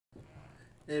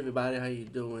Hey everybody, how you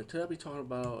doing? Today I'll be talking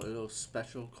about a little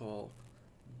special called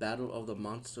Battle of the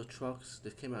Monster Trucks.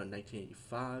 This came out in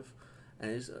 1985,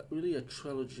 and it's really a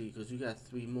trilogy because you got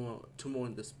two more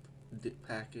in this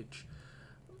package,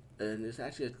 and it's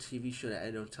actually a TV show that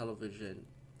aired on television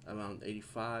around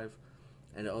 '85,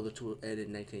 and the other two aired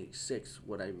in 1986.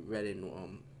 What I read in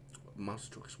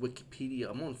Monster Trucks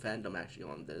Wikipedia. I'm on fandom actually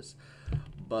on this,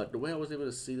 but the way I was able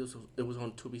to see this, it was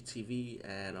on Tubi TV,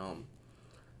 and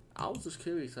I was just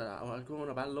curious. I was growing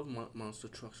up. I loved monster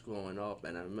trucks growing up,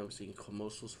 and I remember seeing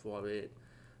commercials for it.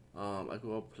 I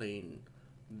grew up playing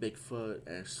Bigfoot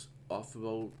and off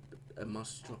road a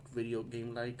monster truck video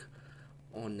game like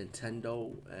on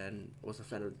Nintendo, and was a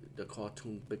fan of the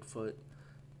cartoon Bigfoot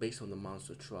based on the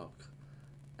monster truck.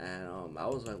 And I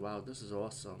was like, wow, this is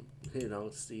awesome.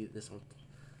 See this on.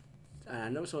 And I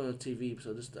never saw it on TV,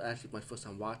 so this is actually my first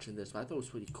time watching this. But I thought it was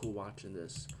pretty cool watching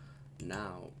this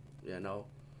now. You know,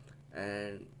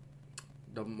 and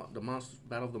the monster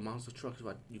battle of the monster trucks.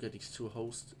 About you get these two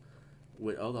hosts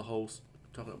with other hosts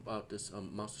talking about this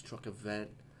monster truck event,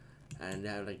 and they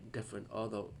have like different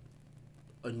other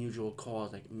unusual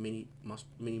cars like mini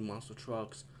monster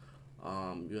trucks.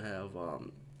 You have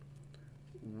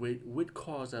with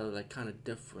cars that are like kind of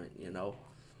different,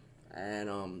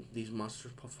 and these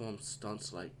monsters perform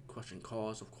stunts like crushing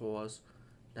cars, of course.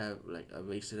 They have like a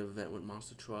racing event with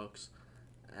monster trucks,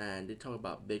 and they talk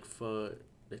about Bigfoot.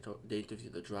 They interview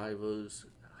the drivers,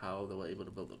 how they were able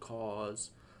to build the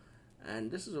cars,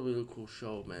 and this is a really cool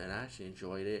show, man. I actually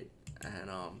enjoyed it, and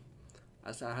I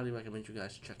highly recommend you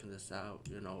guys checking this out.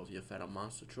 If you're a fan of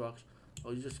monster trucks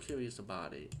or you're just curious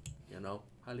about it,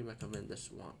 highly recommend this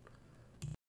one.